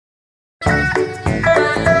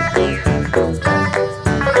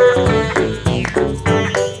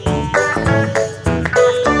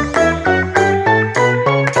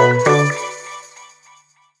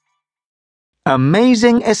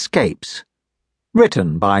Amazing Escapes,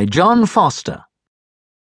 written by John Foster.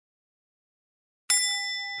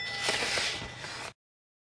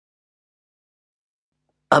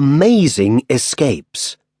 Amazing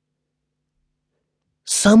escapes.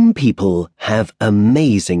 Some people have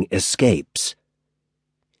amazing escapes.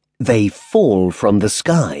 They fall from the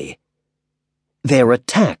sky. They're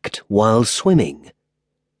attacked while swimming.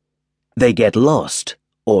 They get lost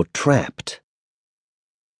or trapped.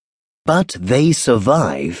 But they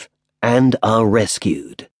survive and are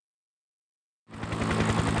rescued.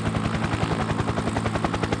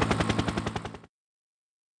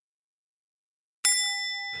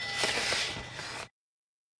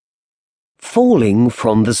 Falling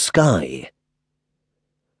from the sky.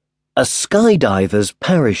 A skydiver's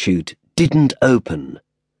parachute didn't open.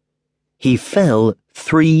 He fell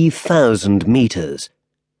 3,000 meters,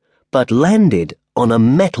 but landed on a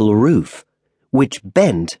metal roof, which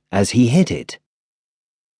bent as he hit it.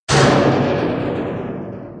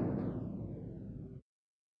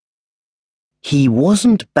 He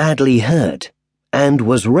wasn't badly hurt and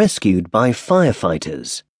was rescued by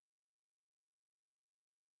firefighters.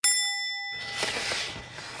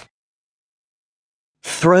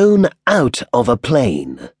 Thrown out of a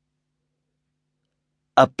plane.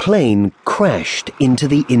 A plane crashed into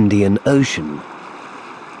the Indian Ocean.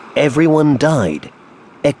 Everyone died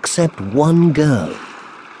except one girl.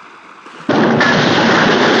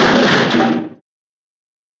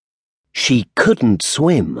 She couldn't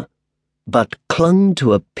swim, but clung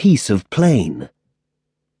to a piece of plane.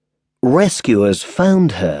 Rescuers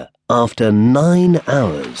found her after 9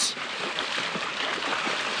 hours.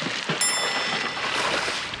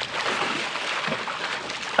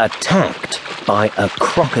 Attacked by a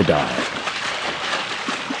crocodile.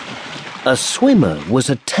 A swimmer was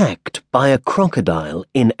attacked by a crocodile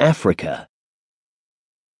in Africa.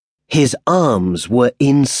 His arms were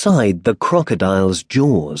inside the crocodile's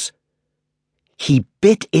jaws. He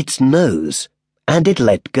bit its nose and it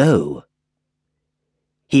let go.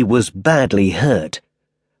 He was badly hurt,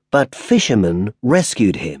 but fishermen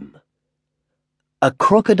rescued him. A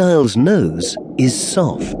crocodile's nose is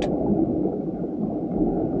soft.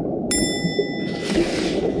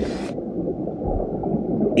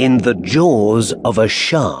 In the jaws of a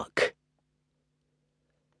shark.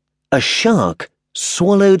 A shark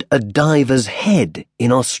swallowed a diver's head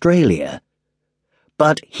in Australia,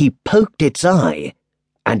 but he poked its eye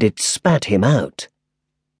and it spat him out.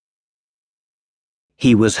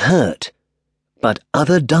 He was hurt, but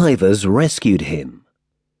other divers rescued him.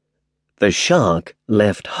 The shark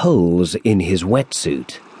left holes in his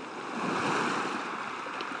wetsuit.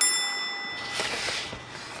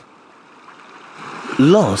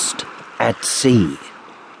 Lost at sea.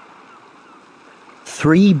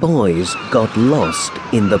 3 boys got lost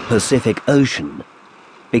in the Pacific Ocean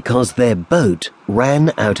because their boat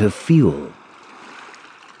ran out of fuel.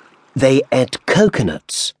 They ate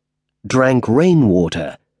coconuts, drank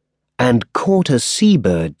rainwater, and caught a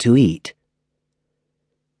seabird to eat.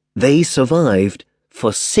 They survived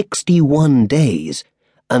for 61 days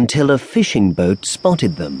until a fishing boat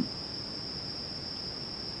spotted them.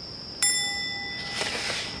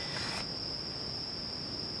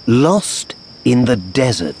 Lost in the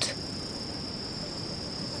desert.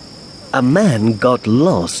 A man got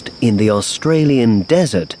lost in the Australian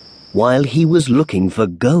desert while he was looking for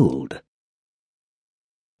gold.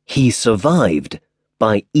 He survived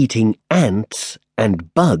by eating ants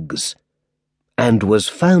and bugs and was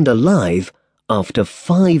found alive after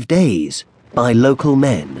 5 days by local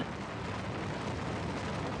men.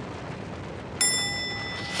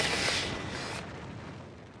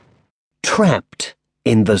 Trapped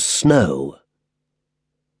in the snow.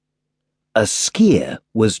 A skier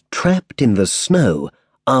was trapped in the snow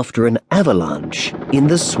after an avalanche in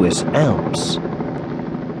the Swiss Alps.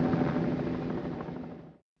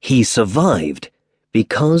 He survived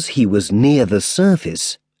because he was near the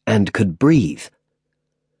surface and could breathe.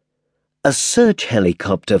 A search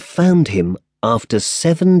helicopter found him after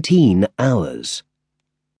 17 hours.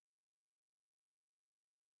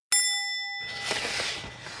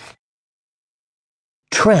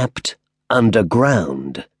 Trapped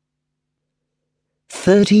underground.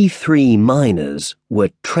 33 miners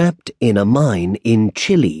were trapped in a mine in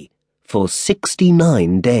Chile for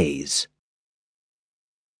 69 days.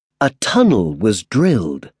 A tunnel was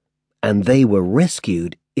drilled, and they were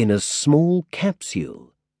rescued in a small capsule.